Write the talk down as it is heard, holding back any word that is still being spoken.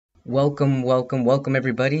Welcome,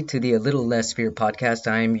 everybody, to the A Little Less Fear podcast.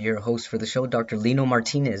 I'm your host for the show, Dr. Lino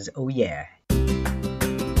Martinez. Oh, yeah.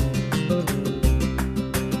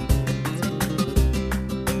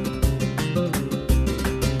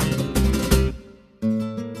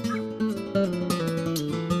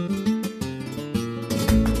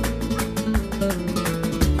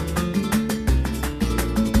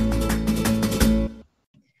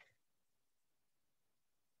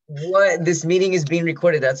 What? This meeting is being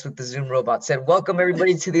recorded. That's what the Zoom robot said. Welcome,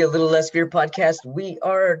 everybody, to the A Little Less Fear podcast. We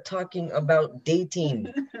are talking about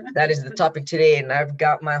dating. That is the topic today. And I've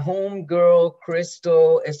got my homegirl,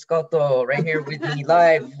 Krystale Escoto, right here with me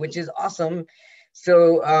live, which is awesome.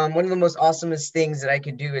 So one of the most awesomest things that I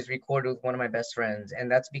could do is record with one of my best friends. And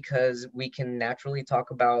that's because we can naturally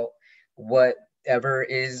talk about whatever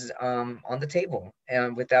is on the table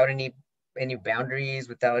and without any boundaries,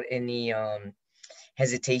 without any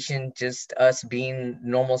hesitation, just us being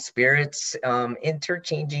normal spirits,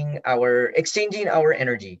 exchanging our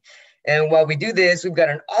energy. And while we do this, we've got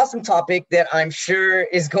an awesome topic that I'm sure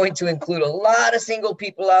is going to include a lot of single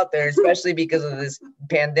people out there, especially because of this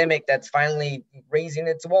pandemic that's finally raising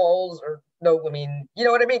its walls. Or no, I mean, you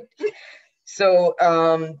know what I mean? So,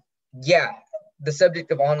 the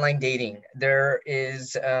subject of online dating. There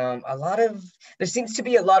seems to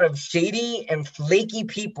be a lot of shady and flaky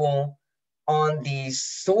people on these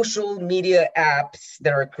social media apps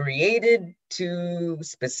that are created to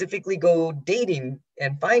specifically go dating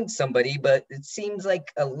and find somebody. But it seems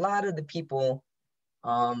like a lot of the people,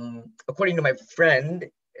 according to my friend,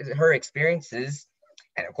 her experiences,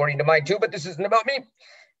 and according to mine too, but this isn't about me,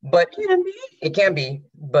 but it can be.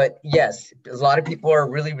 But yes, a lot of people are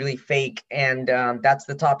really, really fake. And that's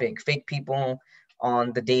the topic, fake people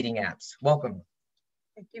on the dating apps. Welcome.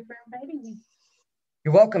 Thank you for inviting me.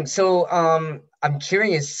 You're welcome. So I'm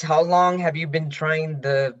curious, how long have you been trying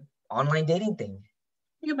the online dating thing?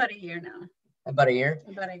 I think about a year now. About a year?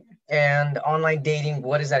 About a year. And online dating,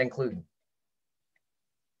 what does that include?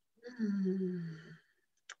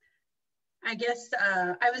 I guess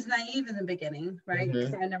I was naive in the beginning, right?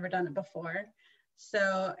 Because I had never done it before.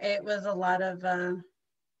 So it was a lot of,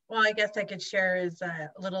 I guess I could share is a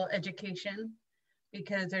little education.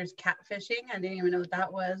 Because there's catfishing. I didn't even know what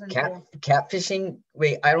that was. Catfishing?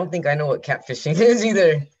 Wait, I don't think I know what catfishing is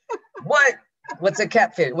either. What? What's a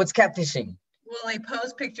catfish? What's catfishing? Well, they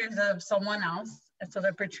post pictures of someone else. And so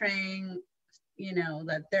they're portraying,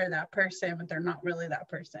 that they're that person, but they're not really that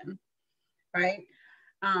person. Right?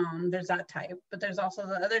 There's that type. But there's also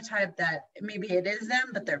the other type that maybe it is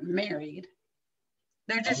them, but they're married.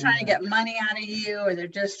 They're just trying to get money out of you, or they're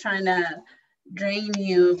just trying to drain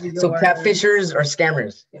you. So catfishers are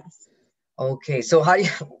scammers. Yes. Okay. So how do you?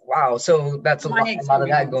 Wow. So that's a lot of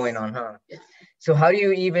that going on, huh? Yes. So how do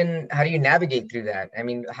you navigate through that? I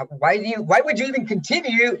mean, why would you even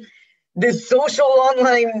continue this social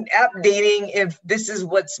online app dating if this is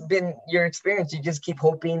what's been your experience? You just keep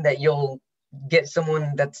hoping that you'll get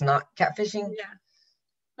someone that's not catfishing. Yeah.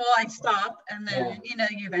 Well, I stopped, and then you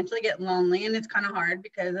eventually get lonely, and it's kind of hard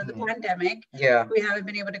because of the pandemic. Yeah. We haven't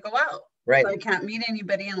been able to go out. Right. So I can't meet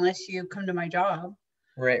anybody unless you come to my job.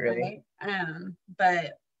 Right.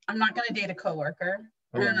 But I'm not going to date a coworker,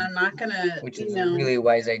 and I'm not going to. Which is a really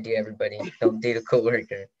wise idea. Everybody, don't date a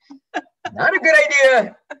coworker. Not a good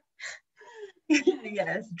idea.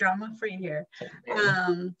 Yes, drama free here.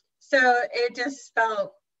 So it just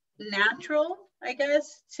felt natural, I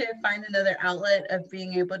guess, to find another outlet of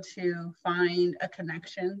being able to find a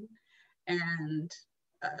connection. And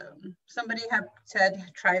somebody had said,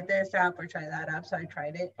 try this app or try that app. So I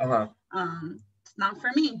tried it. It's not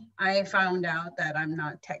for me. I found out that I'm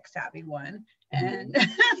not tech savvy, one. And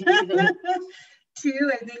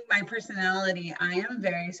two, I think my personality, I am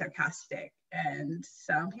very sarcastic. And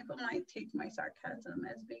some people might take my sarcasm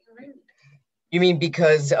as being rude. You mean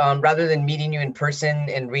because rather than meeting you in person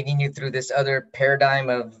and reading you through this other paradigm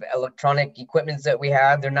of electronic equipments that we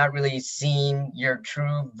have, they're not really seeing your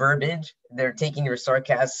true verbiage. They're taking your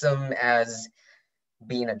sarcasm as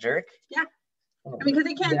being a jerk. Yeah. I mean, because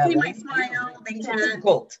they can't see my smile. They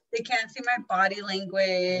can't see my body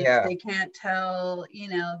language. Yeah. They can't tell,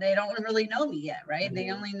 they don't really know me yet, right? They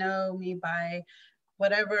only know me by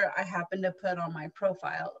whatever I happen to put on my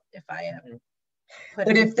profile. If I am.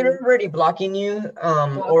 But if they're already blocking you,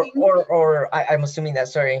 or I'm assuming that,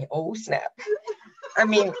 sorry. Oh, snap. I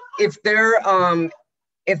mean, if they're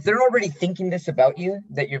already thinking this about you,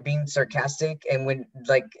 that you're being sarcastic and when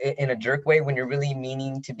like in a jerk way, when you're really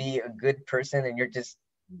meaning to be a good person and you're just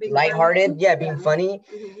being lighthearted, being funny,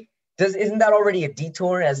 isn't that already a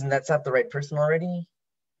detour, as in that's not the right person already?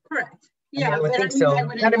 Correct. Yeah, I would think so.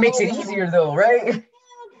 Kind of makes it easier though, right?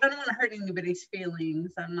 I don't want to hurt anybody's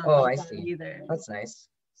feelings. I'm not Oh, like I that see. either. That's nice.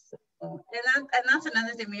 And that's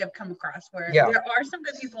another thing we have come across, where Yeah. there are some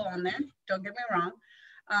good people on there, don't get me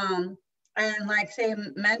wrong. And like, say,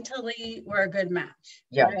 mentally we're a good match.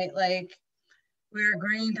 Yeah. Right? Like, we're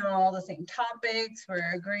agreeing to all the same topics,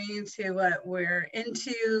 we're agreeing to what we're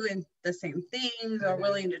into and the same things, or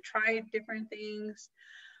willing to try different things.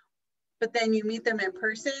 But then you meet them in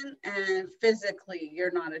person and physically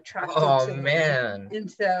you're not attracted to them. Man.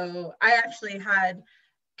 And so I actually had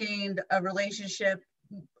gained a relationship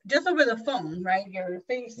just over the phone, right? You're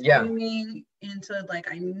FaceTiming, and so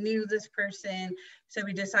like I knew this person, so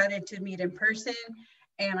we decided to meet in person,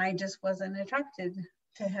 and I just wasn't attracted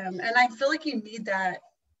to him. And I feel like you need that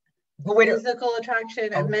physical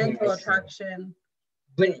attraction and mental attraction.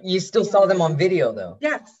 But you still saw them on video, though.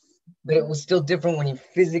 Yes. But it was still different when you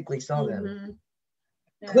physically saw them.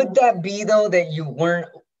 Yeah. Could that be, though, that you weren't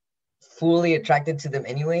fully attracted to them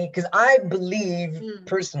anyway? Because I believe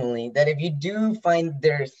personally that if you do find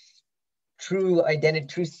their true identity,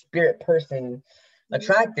 true spirit person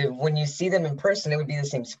attractive, when you see them in person, it would be the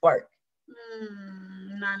same spark.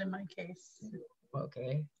 Not in my case.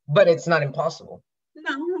 Okay. But it's not impossible.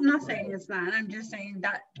 No, I'm not saying it's not. I'm just saying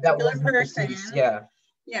that wasn't person. The case. Yeah.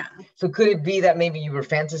 Yeah. So could it be that maybe you were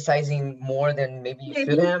fantasizing more than maybe you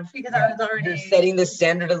should have? Because I was already... You're setting the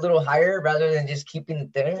standard a little higher rather than just keeping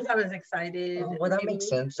it there? Because I was excited. Oh, well, that makes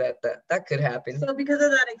sense. That could happen. So because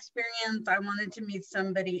of that experience, I wanted to meet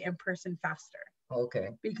somebody in person faster. Okay.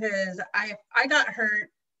 Because I got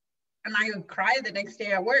hurt and I would cry the next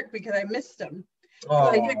day at work because I missed them.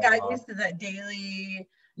 Oh. So I got used to that daily...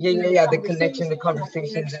 Yeah, the connection, the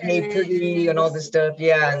conversations, hey, pretty, and all this stuff,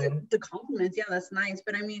 yeah. And then the compliments, yeah, that's nice.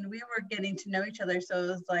 But I mean, we were getting to know each other, so it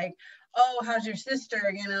was like, oh, how's your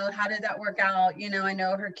sister? You know, how did that work out? You know, I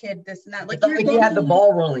know her kid, this and that. Like you had the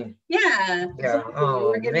ball rolling. Yeah. Exactly.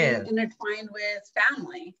 Oh, we're getting man. intertwined with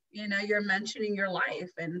family. You know, you're mentioning your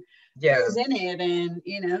life and yeah, who's in it, and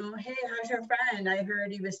you know, hey, how's your friend? I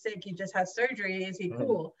heard he was sick. He just had surgery. Is he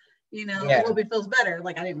cool? You know, I hope he feels better.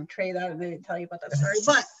 Like, I didn't betray that. I didn't tell you about that story.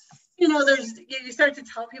 But, you know, you start to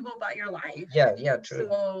tell people about your life. Yeah, true.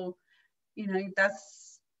 So, you know,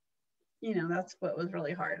 that's what was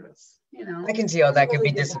really hard. Was, you know. I can see how that could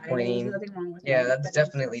be disappointing. There's nothing wrong with that. That's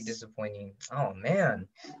definitely disappointing. Oh, man.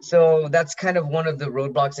 So that's kind of one of the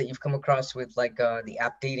roadblocks that you've come across with, like, the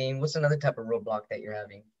app dating. What's another type of roadblock that you're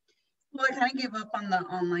having? Well, I kind of gave up on the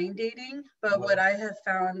online dating, but what I have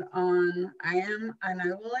found and I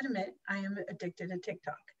will admit, I am addicted to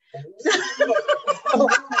TikTok.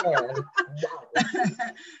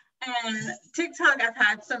 And TikTok, I've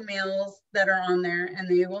had some males that are on there, and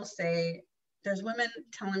they will say, there's women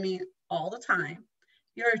telling me all the time,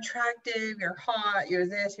 you're attractive, you're hot, you're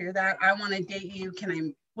this, you're that, I want to date you,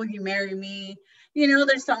 will you marry me? You know,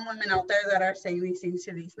 there's some women out there that are saying these things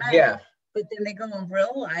to these men. Yeah. But then they go in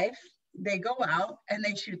real life, they go out and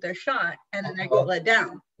they shoot their shot, and then they get let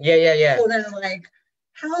down. Yeah. So they're like,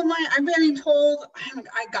 how am I'm getting told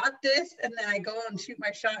I got this, and then I go and shoot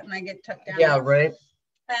my shot and I get took down. Yeah, right.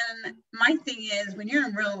 And my thing is, when you're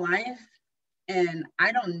in real life and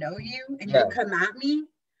I don't know you and you come at me,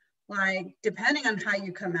 like, depending on how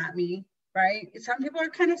you come at me, right? Some people are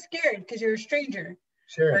kind of scared because you're a stranger.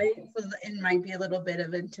 Sure. Right? So it might be a little bit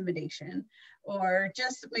of intimidation, or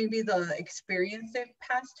just maybe the experience they've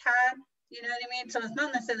past had. You know what I mean? So it's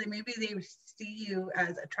not necessarily maybe they see you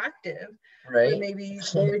as attractive, right? But maybe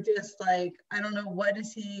they're just like, I don't know, what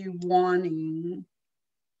is he wanting?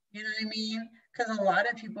 You know what I mean? Because a lot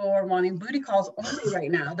of people are wanting booty calls only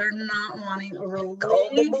right now. They're not wanting a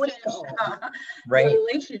relationship, right?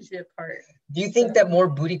 Relationship part. Do you think that more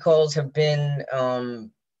booty calls have been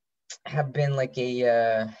like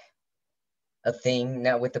a thing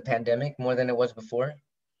now with the pandemic more than it was before?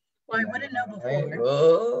 Well, I wouldn't know before. Right?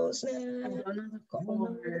 Oh, snap. I don't know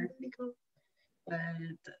before. But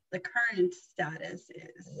the current status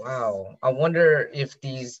is... Wow. I wonder if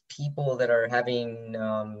these people that are having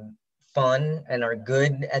fun and are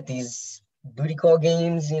good at these booty call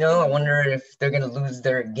games, you know, I wonder if they're going to lose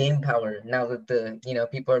their game power now that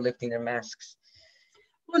people are lifting their masks.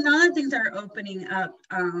 Well, now that things are opening up,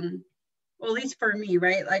 well, at least for me,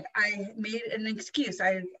 right? Like, I made an excuse.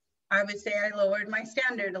 I would say I lowered my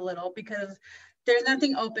standard a little because there's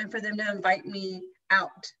nothing open for them to invite me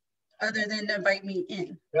out other than to invite me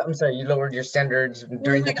in. I'm sorry, you lowered your standards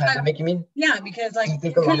during the pandemic, you mean? Yeah, because like... Do you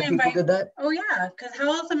think a lot of people did that? Oh, yeah, because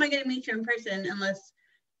how else am I going to meet you in person unless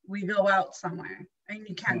we go out somewhere? And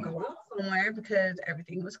you can't go out somewhere because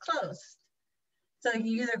everything was closed. So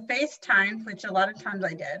you either FaceTime, which a lot of times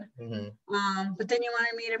I did, but then you want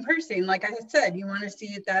to meet in person. Like I said, you want to see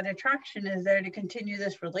if that attraction is there to continue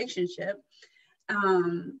this relationship.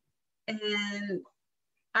 And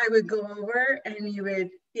I would go over and you would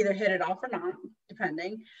either hit it off or not,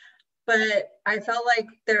 depending. But I felt like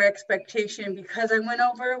their expectation, because I went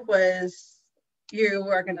over, was you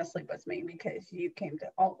were going to sleep with me because you came to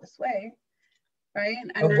all this way, right?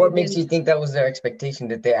 And what makes you think that was their expectation?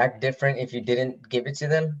 Did they act different if you didn't give it to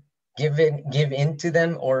them? Give in to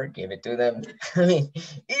them, or give it to them? I mean,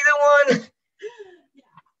 either one. Yeah,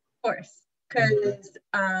 of course. Because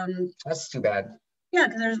that's too bad. Yeah,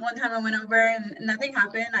 because there's one time I went over and nothing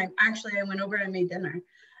happened. I went over and made dinner.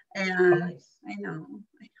 And nice. I know.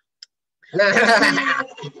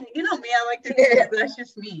 You know me, I like to cook, that's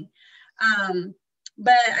just me.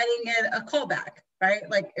 But I didn't get a call back, right?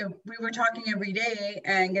 Like if we were talking every day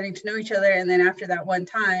and getting to know each other, and then after that one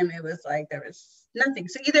time, it was like there was nothing.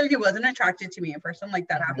 So either he wasn't attracted to me in person, like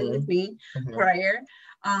that happened with me prior,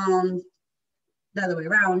 the other way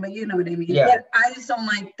around, but you know what I mean. Yeah. But I just don't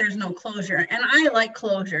like, there's no closure, and I like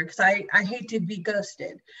closure because I hate to be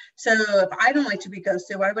ghosted. So if I don't like to be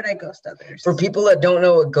ghosted, why would I ghost others? For people that don't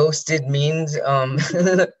know what ghosted means,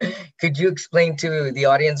 could you explain to the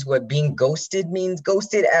audience what being ghosted means?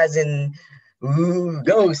 Ghosted as in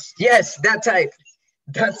ghost. Yes, that type.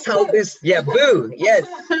 That's how this. Yeah, boo. Yes.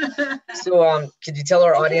 So could you tell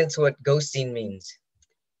our audience what ghosting means?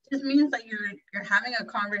 Just means that you're having a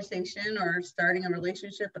conversation or starting a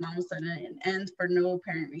relationship, and all of a sudden it ends for no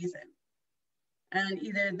apparent reason. And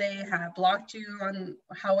either they have blocked you on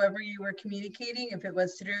however you were communicating. If it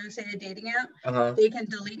was through, say, a dating app, they can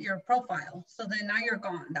delete your profile. So then now you're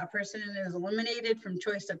gone. That person is eliminated from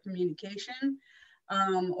choice of communication.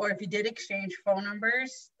 Or if you did exchange phone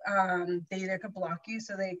numbers, they either could block you,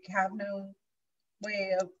 so they have no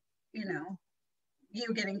way of,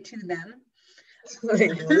 you getting to them. They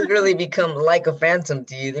literally become like a phantom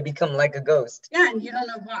to you. They become like a ghost. Yeah, and you don't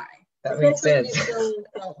know why. That makes sense. You still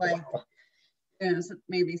felt like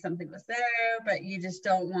maybe something was there, but you just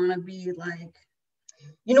don't want to be like.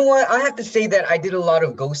 You know what? I have to say that I did a lot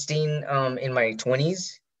of ghosting in my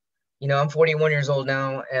 20s. I'm 41 years old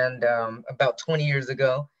now, and about 20 years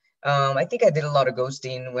ago, I think I did a lot of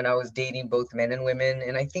ghosting when I was dating both men and women.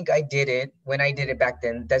 And I think I did it when I did it back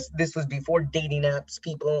then. This was before dating apps,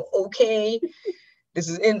 people. Okay. This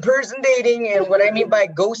is in-person dating. And what I mean by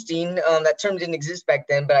ghosting, that term didn't exist back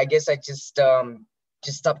then, but I guess I just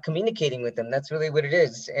stopped communicating with them. That's really what it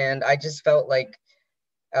is. And I just felt like,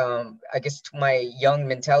 I guess my young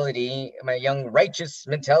righteous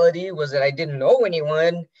mentality was that I didn't owe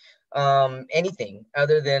anyone anything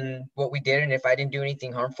other than what we did. And if I didn't do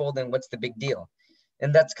anything harmful, then what's the big deal?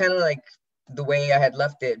 And that's kind of like the way I had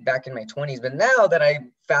left it back in my 20s. But now that I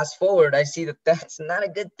fast forward, I see that that's not a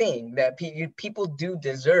good thing, that people do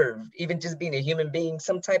deserve, even just being a human being,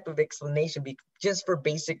 some type of explanation just for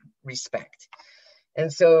basic respect.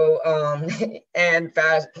 And so, and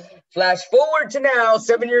flash forward to now,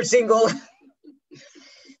 7-year single.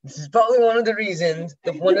 This is probably one of the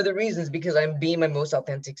reasons, because I'm being my most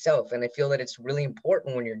authentic self. And I feel that it's really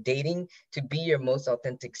important when you're dating to be your most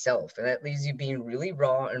authentic self. And that leaves you being really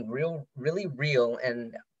raw and really real,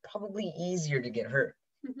 and probably easier to get hurt.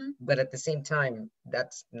 But at the same time,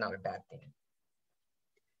 that's not a bad thing.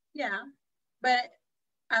 Yeah, but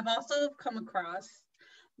I've also come across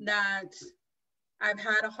that I've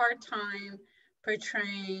had a hard time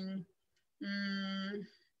portraying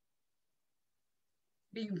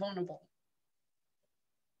being vulnerable.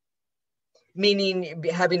 Meaning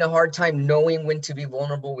having a hard time knowing when to be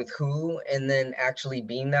vulnerable with who, and then actually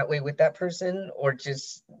being that way with that person, or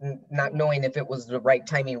just not knowing if it was the right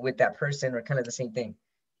timing with that person, or kind of the same thing?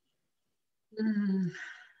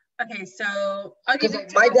 Okay, so I'll give you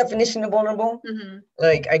my definition of vulnerable,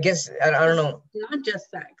 like, I guess, I don't know. Not just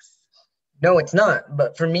sex. No, it's not.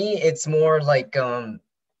 But for me, it's more like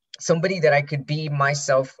somebody that I could be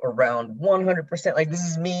myself around 100%. Like, this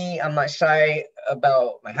is me. I'm not shy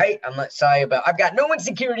about my height. I'm not shy about, I've got no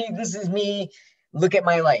insecurity. This is me. Look at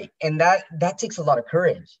my light. And that takes a lot of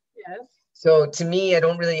courage. Yes. So to me, I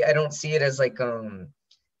don't see it as like,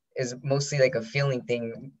 is mostly like a feeling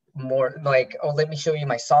thing, more like, oh, let me show you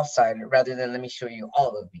my soft side, rather than let me show you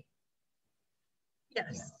all of me. Yes,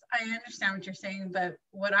 yeah. I understand what you're saying, but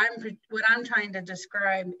what I'm trying to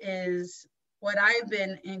describe is what I've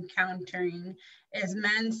been encountering is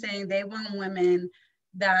men saying they want women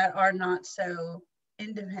that are not so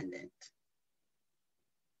independent.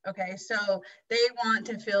 Okay, so they want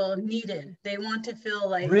to feel needed. They want to feel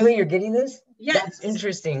like... Really? You're getting this? Yes. That's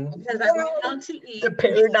interesting. Because I've been out to eat. The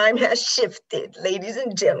paradigm has shifted, ladies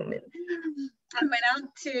and gentlemen. I went out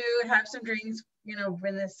to have some drinks. You know,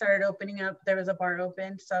 when this started opening up, there was a bar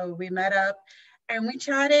open. So we met up and we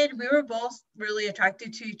chatted. We were both really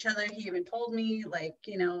attracted to each other. He even told me, like,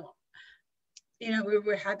 we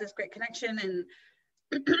had this great connection, and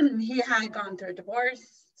he had gone through a divorce,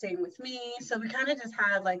 same with me. So we kind of just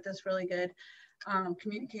had like this really good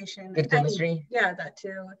communication. Good chemistry. Yeah, that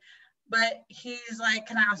too. But he's like,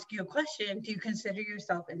 can I ask you a question? Do you consider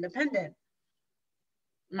yourself independent?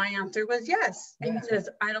 My answer was yes. And he says,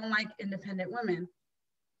 I don't like independent women.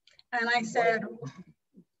 And I said,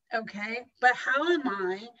 okay, but how am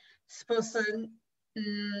I supposed to?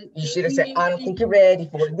 You should have said, I don't think you're ready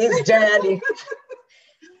for this journey.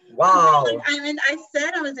 Wow. I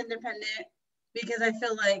said I was independent because I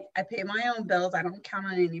feel like I pay my own bills. I don't count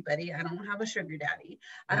on anybody. I don't have a sugar daddy.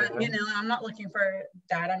 I'm not looking for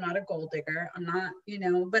that. I'm not a gold digger. I'm not,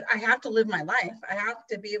 but I have to live my life. I have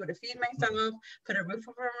to be able to feed myself, put a roof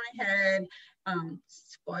over my head,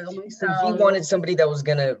 spoil myself. So he wanted somebody that was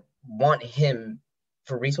going to want him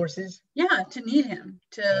for resources? Yeah, to need him,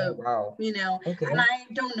 to, wow. Okay. And I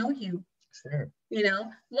don't know you. Sure.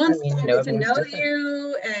 Once I get to know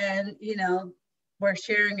you and, we're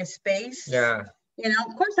sharing a space. Yeah.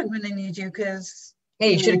 Of course I'm going to need you because.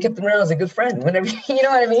 Hey, you should have kept him around as a good friend. Whenever, you know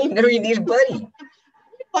what I mean? Whenever you need a buddy.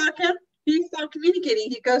 Fuck him. He stopped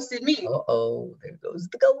communicating. He ghosted me. Uh-oh, there goes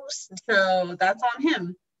the ghost. So that's on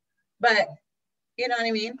him. But, you know what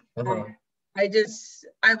I mean? Uh-huh. I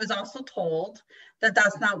was also told that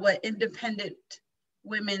that's not what independent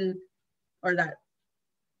women, or that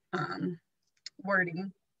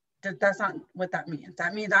wording, that's not what that means.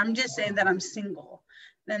 That means I'm just saying that I'm single.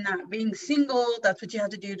 Then that being single, that's what you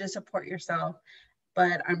have to do to support yourself.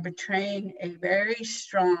 But I'm portraying a very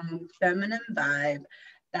strong feminine vibe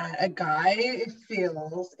that a guy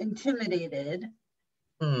feels intimidated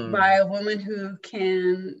by a woman who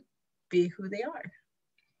can be who they are,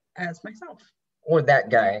 as myself. Or that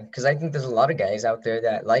guy, because I think there's a lot of guys out there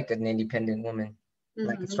that like an independent woman,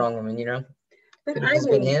 like a strong woman, But could have just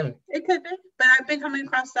been him. It could be, but I've been coming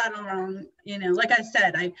across that around, like I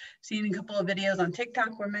said, I've seen a couple of videos on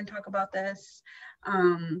TikTok where men talk about this.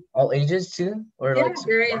 All ages too? Or yeah, like,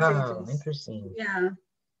 various ages. Interesting. Yeah.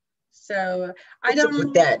 So I don't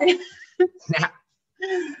with that. I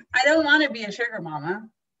don't want to be a sugar mama.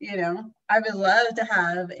 I would love to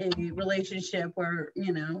have a relationship where,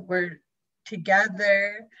 we're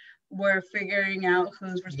together, we're figuring out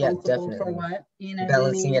who's responsible for what,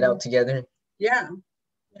 balancing it out together. Yeah.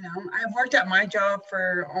 I've worked at my job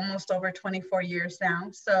for almost over 24 years now.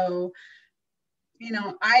 So,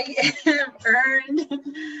 I have earned,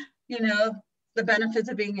 the benefits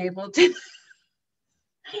of being able to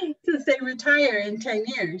say retire in 10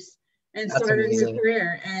 years and start a new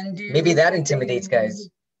career and do. Maybe that intimidates guys.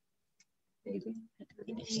 Maybe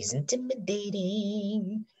she's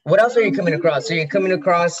intimidating. What else are you coming across? So you're coming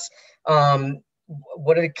across,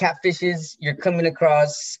 what are the catfishes? You're coming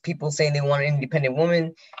across people saying they want an independent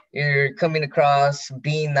woman. You're coming across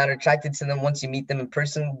being not attracted to them once you meet them in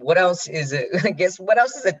person. What else is it? I guess what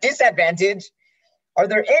else is a disadvantage? Are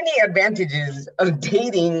there any advantages of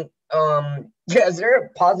dating? Is there a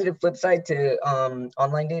positive flip side to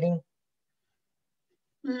online dating?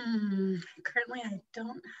 Currently, I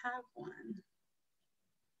don't have one.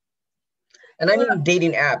 And I mean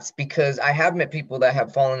dating apps, because I have met people that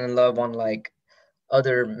have fallen in love on like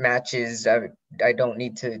other matches. I don't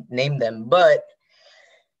need to name them, but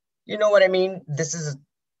you know what I mean?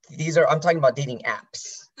 I'm talking about dating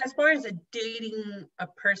apps. As far as dating a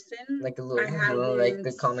person, like the little, like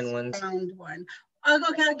the common ones. Found one.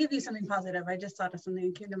 Okay, I'll give you something positive. I just thought of something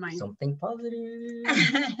that came to mind. Something positive.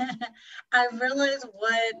 I realized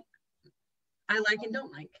what I like and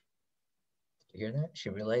don't like. You hear that? She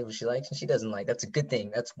realized what she likes and she doesn't like. That's a good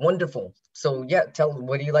thing. That's wonderful. So yeah, tell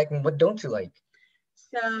what do you like and what don't you like?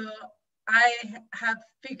 So I have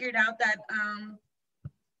figured out that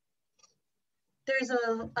there's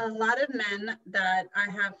a lot of men that I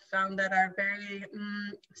have found that are very,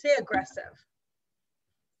 say, aggressive.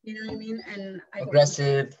 You know what I mean? And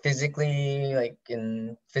aggressive physically, like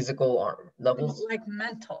in physical levels? Like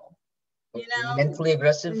mental, Mentally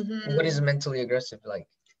aggressive? Mm-hmm. What is mentally aggressive like?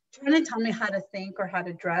 Trying to tell me how to think or how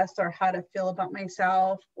to dress or how to feel about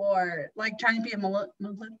myself, or like trying to be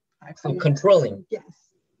controlling. Yes.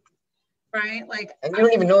 Right? Like, and you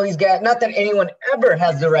don't even know these guys. Not that anyone ever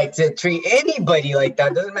has the right to treat anybody like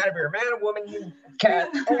that. Doesn't matter if you're a man or woman, you cat,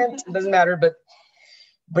 it doesn't matter. But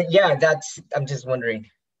yeah, I'm just wondering.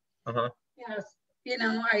 Yes.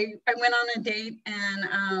 I went on a date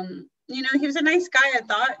and he was a nice guy, I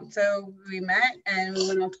thought. So we met and we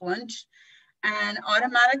went out to lunch. And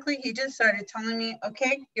automatically he just started telling me,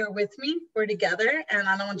 okay, you're with me, we're together, and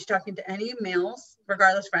I don't want you talking to any males,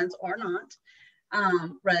 regardless friends or not.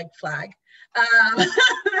 Red flag.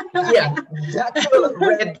 Yeah, that's a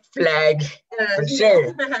red flag for sure.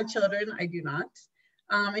 If I had children, I do not.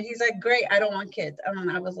 And he's like, great, I don't want kids.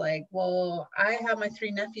 And I was like, well, I have my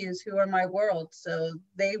 3 nephews who are my world, so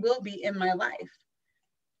they will be in my life.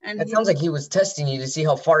 And it sounds like he was testing you to see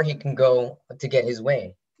how far he can go to get his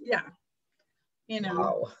way. Yeah. You know,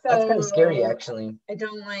 wow. So that's kind of scary, actually. I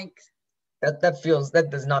don't like that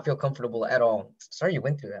does not feel comfortable at all. Sorry you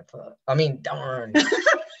went through that. I mean, darn.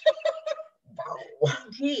 Wow.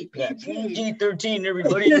 PG-13,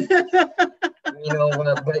 everybody. You know,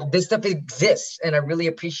 but this stuff exists, and I really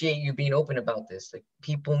appreciate you being open about this. Like,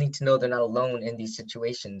 people need to know they're not alone in these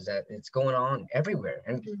situations, that it's going on everywhere,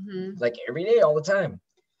 and like every day, all the time.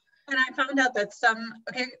 And I found out that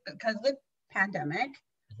because of the pandemic,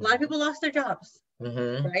 a lot of people lost their jobs,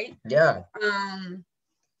 right? Yeah.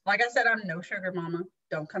 Like I said, I'm no sugar mama.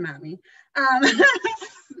 Don't come at me.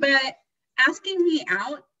 But asking me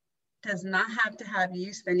out does not have to have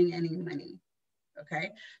you spending any money. Okay.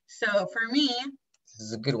 So for me, this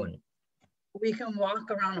is a good one. We can walk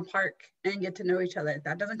around a park and get to know each other.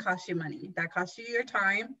 That doesn't cost you money. That costs you your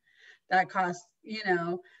time. That costs,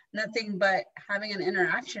 nothing but having an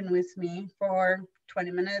interaction with me for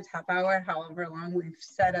 20 minutes, half hour, however long we've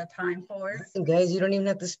set a time for. Listen, guys, you don't even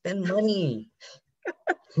have to spend money.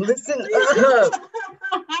 Listen up.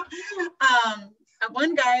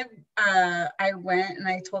 One guy, I went and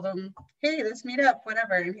I told him, hey, let's meet up,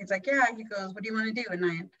 whatever. And he's like, yeah. He goes, what do you want to do? And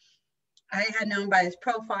I had known by his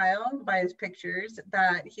profile, by his pictures,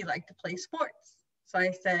 that he liked to play sports. So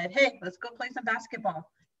I said, hey, let's go play some basketball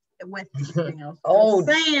with these nails. Oh,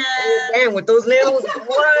 damn, with those nails?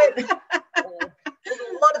 What? There's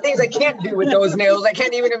a lot of things I can't do with those nails. I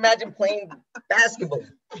can't even imagine playing basketball.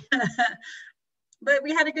 But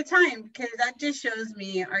we had a good time, because that just shows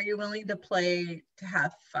me, are you willing to play to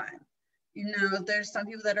have fun? There's some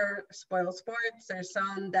people that are spoiled sports. There's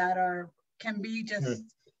some that can be just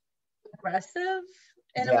aggressive.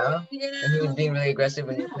 In a way, And he was being really aggressive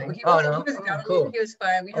when you were playing. He was cool. He was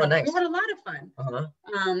fun. We had a lot of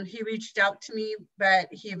fun. He reached out to me, but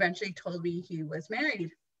he eventually told me he was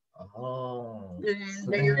married. Oh,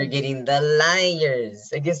 so you were getting the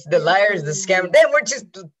liars. I guess the liars, the scam. They were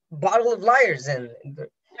just a bottle of liars. And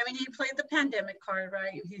he played the pandemic card,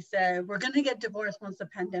 right? He said, we're going to get divorced once the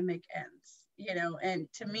pandemic ends,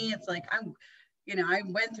 and to me, it's like, I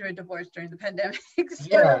went through a divorce during the pandemic.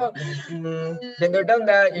 So, then they're done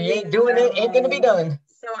that. You ain't doing it, ain't going to be done.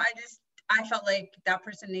 So I felt like that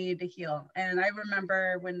person needed to heal. And I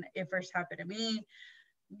remember when it first happened to me,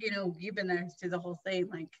 you've been there through the whole thing.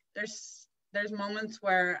 Like, there's moments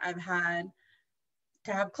where I've had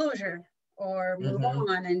to have closure or move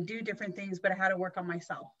on and do different things, but I had to work on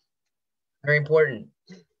myself. Very important.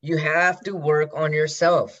 You have to work on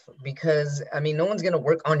yourself, because no one's going to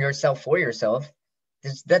work on yourself for yourself.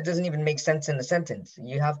 That doesn't even make sense in a sentence.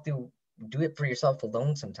 You have to do it for yourself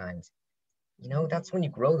alone sometimes. That's when you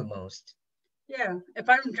grow the most. Yeah. If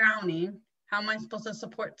I'm drowning, how am I supposed to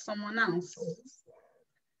support someone else?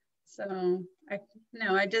 So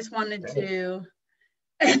I just wanted to.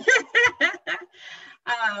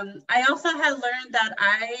 I also had learned that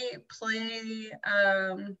I play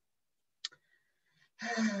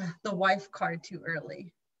the wife card too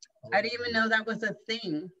early. I didn't even know that was a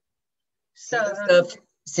thing. So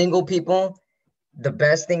single people, the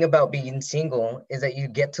best thing about being single is that you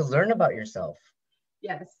get to learn about yourself.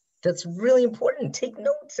 Yes. That's really important. Take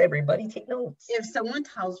notes, everybody. Take notes. If someone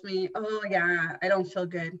tells me, oh yeah, I don't feel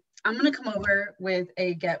good, I'm gonna come over with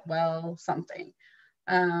a get well something.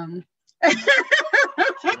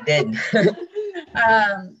 Did.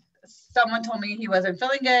 Someone told me he wasn't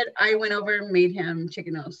feeling good. I went over, made him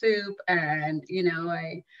chicken noodle soup, and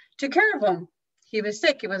I took care of him. He was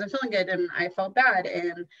sick, he wasn't feeling good, and I felt bad.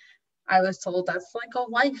 And I was told that's like a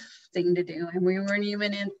wife thing to do, and we weren't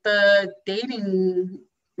even in the dating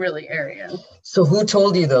really area. So who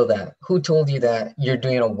told you that? Who told you that you're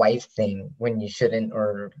doing a wife thing when you shouldn't,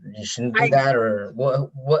 or you shouldn't do that, or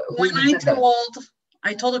what? When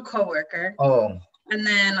I told a coworker. Oh. And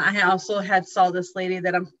then I also saw this lady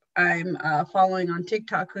that I'm following on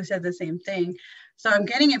TikTok who said the same thing. So I'm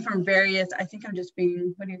getting it from various. I think I'm just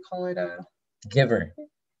being, what do you call it? Giver.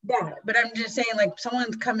 Yeah, but I'm just saying, like,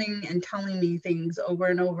 someone's coming and telling me things over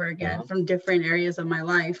and over again from different areas of my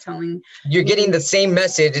life, you're getting the same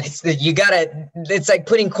message. It's like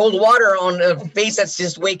putting cold water on a face that's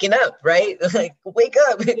just waking up, right? Like, wake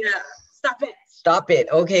up. Yeah, stop it. Stop it.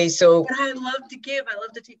 Okay, so But I love to give. I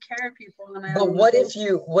love to take care of people. but what if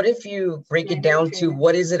you break it down to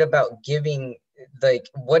what is it about giving? Like,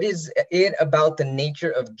 what is it about the nature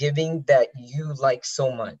of giving that you like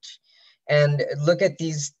so much? And look at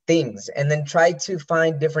these things and then try to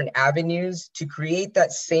find different avenues to create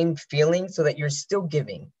that same feeling so that you're still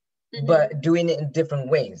giving, but doing it in different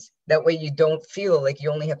ways. That way you don't feel like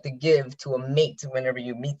you only have to give to a mate whenever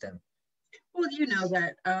you meet them. Well, you know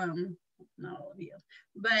that, not all of you,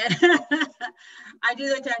 but I do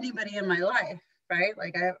that to anybody in my life, right?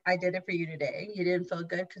 Like I did it for you today. You didn't feel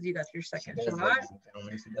good because you got your second shot.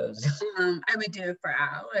 I would do it for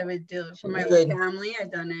Al. I would do it for my family.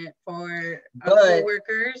 I've done it for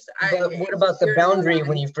coworkers. But what about the boundary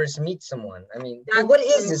when you first meet someone? I mean, what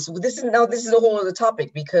is this? This is a whole other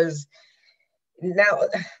topic, because now,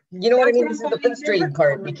 you know what I mean? This is the frustrating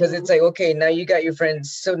part, because it's like, okay, now you got your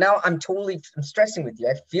friends. So now I'm stressing with you.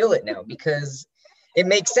 I feel it now because it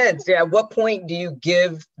makes sense. Yeah, at what point do you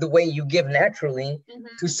give the way you give naturally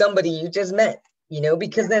to somebody you just met? You know,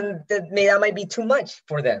 because then that might be too much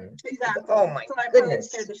for them. Exactly. Oh my goodness.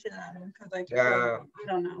 Scared the shit out of him because I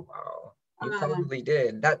don't know. Wow. You probably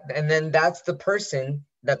did that, and then that's the person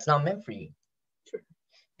that's not meant for you.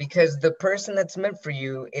 Because the person that's meant for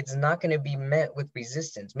you, it's not going to be met with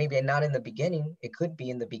resistance. Maybe not in the beginning. It could be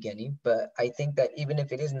in the beginning, but I think that even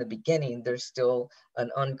if it is in the beginning, there's still an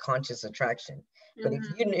unconscious attraction. But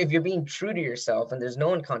if you're being true to yourself and there's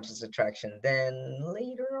no unconscious attraction, then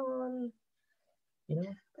later on, you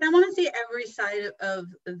know. But I want to see every side of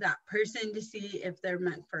that person to see if they're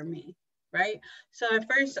meant for me, right? So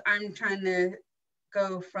at first, I'm trying to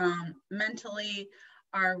go from mentally,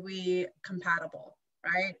 are we compatible?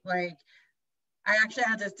 Right? Like, I actually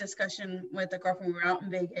had this discussion with a girlfriend. We were out in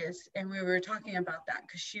Vegas and we were talking about that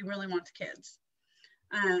because she really wants kids.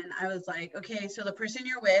 And I was like, okay, so the person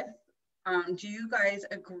you're with, do you guys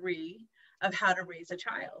agree of how to raise a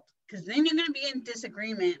child? Because then you're going to be in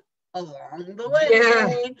disagreement along the way.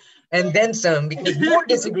 Yeah, and then some, because more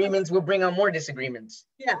disagreements will bring on more disagreements.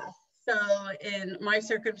 Yeah. So in my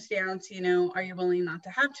circumstance, you know, are you willing not to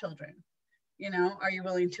have children? You know, are you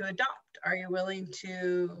willing to adopt? Are you willing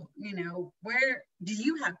to, you know, where do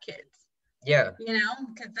you have kids? Yeah. You know,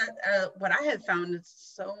 because that what I have found is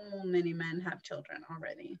so many men have children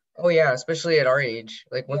already. Oh yeah, especially at our age.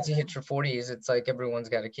 Like once you hit your 40s, it's like everyone's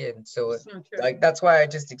got a kid. So like that's why I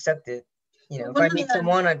just accept it. You know, if I meet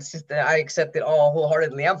someone, I accept it all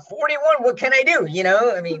wholeheartedly. I'm 41. What can I do? You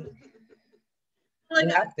know, I mean, you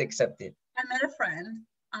have to accept it. I met a friend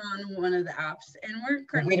on one of the apps, and we're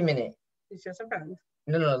currently. Wait a minute. It's just a friend.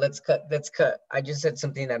 No, let's cut. I just said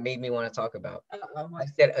something that made me want to talk about. I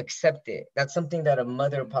said accept it. That's something that a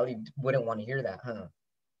mother probably wouldn't want to hear that, huh?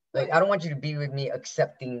 Like, I don't want you to be with me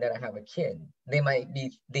accepting that I have a kid. They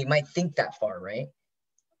might think that far, right?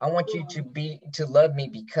 I want you to love me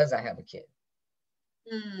because I have a kid.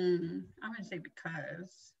 I'm gonna say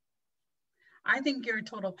because I think you're a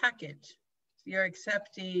total package. You're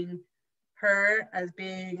accepting her as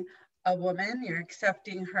being a woman, you're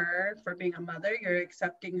accepting her for being a mother, you're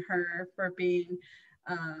accepting her for being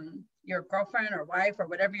your girlfriend or wife or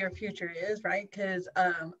whatever your future is, right? Because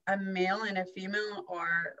a male and a female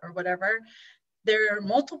or whatever, there are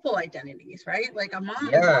multiple identities, right? Like a mom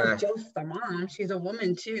is not just a mom, she's a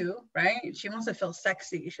woman too, right? She wants to feel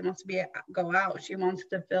sexy, she wants to go out, she wants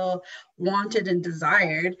to feel wanted and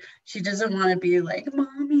desired. She doesn't want to be like,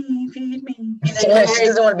 mommy, feed me. You know, she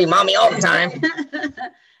doesn't want to be mommy all the time.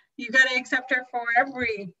 You got to accept her for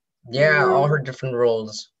every all her different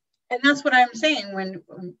roles. And that's what I'm saying when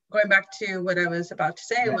going back to what I was about to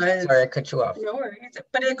say was, sorry I cut you off. No worries,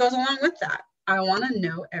 but it goes along with that. I want to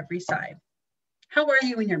know every side. How are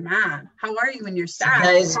you when you're mad? How are you when you're sad?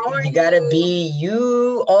 Guys, you gotta be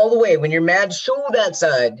you all the way. When you're mad, show that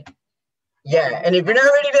side. Yeah, and if you're not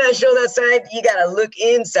ready to show that side, you gotta look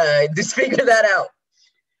inside to figure that out.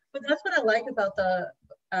 But that's what I like about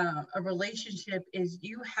a relationship is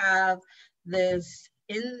you have this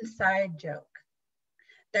inside joke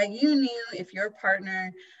that you knew if your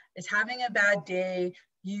partner is having a bad day,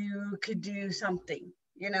 you could do something,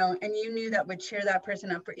 you know, and you knew that would cheer that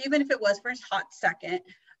person up, for even if it was for a hot second,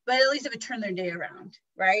 but at least it would turn their day around,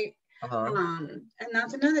 right? And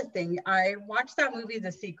that's another thing. I watched that movie,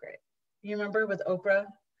 The Secret. You remember with Oprah?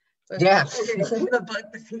 Yeah. The book,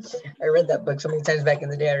 The Secret. I read that book so many times back in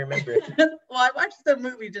the day. I remember it. Well, I watched the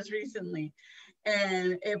movie just recently,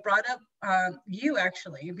 and it brought up you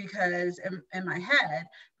actually, because in my head,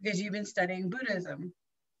 because you've been studying Buddhism,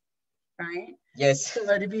 right? Yes.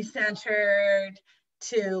 So to be centered,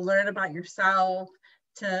 to learn about yourself,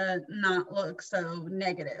 to not look so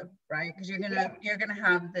negative, right? Because you're gonna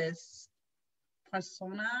have this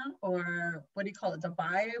persona, or what do you call it, the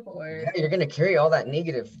vibe, or Yeah, you're gonna carry all that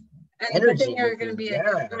negative and but then energy you're with going to you. be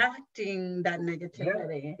Yeah. attracting that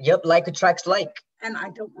negativity, Yep, like attracts like. and I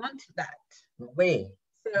don't want that. Wait,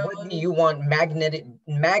 what So do you want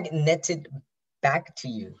magneted back to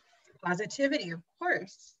you? positivity, of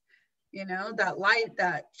course, you know, that light,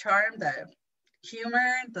 that charm, the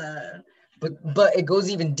humor, the But it goes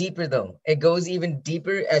even deeper though. It goes even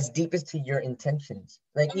deeper, as deep as to your intentions.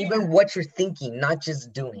 Like even what you're thinking, not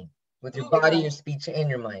just doing with your body, your speech, and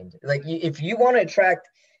your mind. Like if you want to attract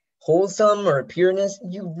wholesome or pureness,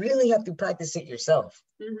 you really have to practice it yourself.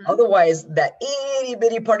 Otherwise, that itty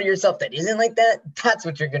bitty part of yourself that isn't like that, that's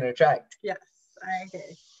what you're gonna attract. Yes, I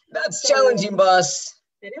agree. That's challenging, boss.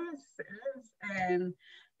 It is. And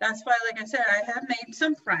that's why, like I said, I have made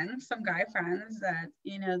some friends, some guy friends that,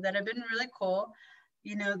 you know, that have been really cool.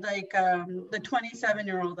 You know, like the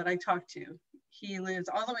 27-year-old that I talked to, he lives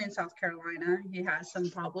all the way in South Carolina. He has some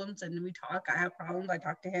problems and we talk. I have problems. I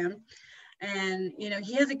talk to him. And, you know,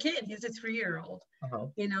 he has a kid. He's a 3-year-old,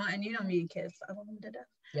 you know, and you know me and kids. I love them to death.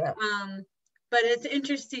 Yeah. But it's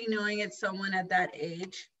interesting knowing it's someone at that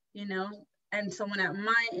age, you know, and someone at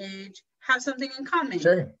my age have something in common.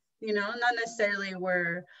 Sure. You know, not necessarily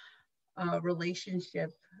we're a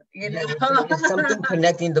relationship, you know. It's something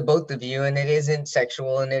connecting the both of you, and it isn't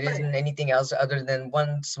sexual, and it isn't anything else other than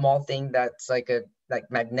one small thing that's like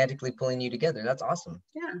magnetically pulling you together. That's awesome.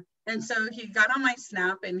 Yeah. And so he got on my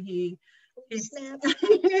Snap and he and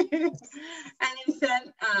he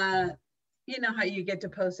sent you know how you get to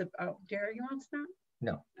post Jerry, you want Snap?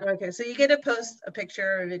 No. Okay, so you get to post a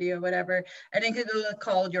picture or a video, whatever, and it could go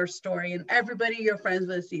called your story, and everybody your friends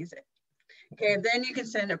with sees it. Okay, then you can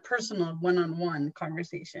send a personal one-on-one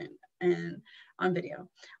conversation and on video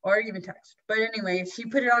or even text. But anyways, he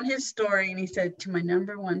put it on his story and he said, "To my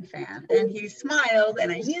 #1 fan," and he smiled,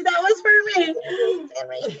 and I knew that was for me.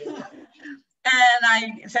 And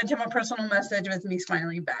I sent him a personal message with me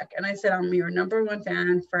smiling back, and I said, "I'm your #1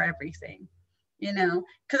 fan for everything." You know,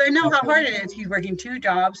 because I know how hard it is. He's working 2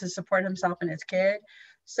 jobs to support himself and his kid.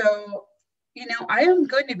 So, you know, I am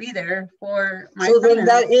going to be there for my friends. Then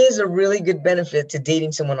that is a really good benefit to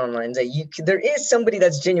dating someone online. That there is somebody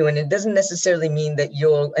that's genuine. It doesn't necessarily mean that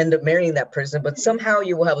you'll end up marrying that person, but somehow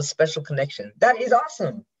you will have a special connection. That is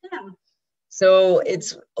awesome. Yeah. So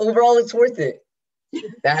overall it's worth it.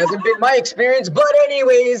 That hasn't been my experience, but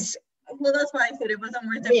anyways. Well, that's why I said it wasn't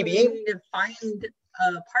worth it for me to find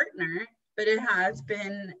a partner. But it has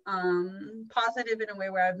been positive in a way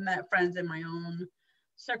where I've met friends in my own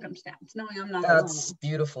circumstance, knowing I'm not alone. That's a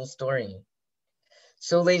beautiful story.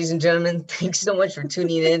 So, ladies and gentlemen, thanks so much for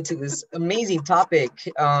tuning in to this amazing topic.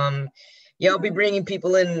 I'll be bringing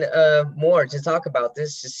people in more to talk about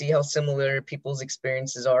this, to see how similar people's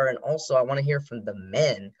experiences are. And also, I want to hear from the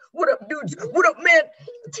men. What up, dudes? What up, man?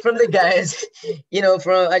 It's from the guys. You know,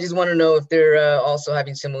 I just want to know if they're also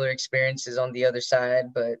having similar experiences on the other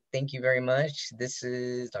side. But thank you very much. This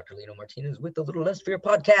is Dr. Lino Martinez with the Little Less Fear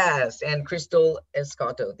podcast and Krystale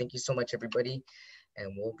Escoto. Thank you so much, everybody.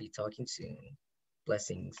 And we'll be talking soon.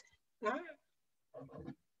 Blessings. Bye.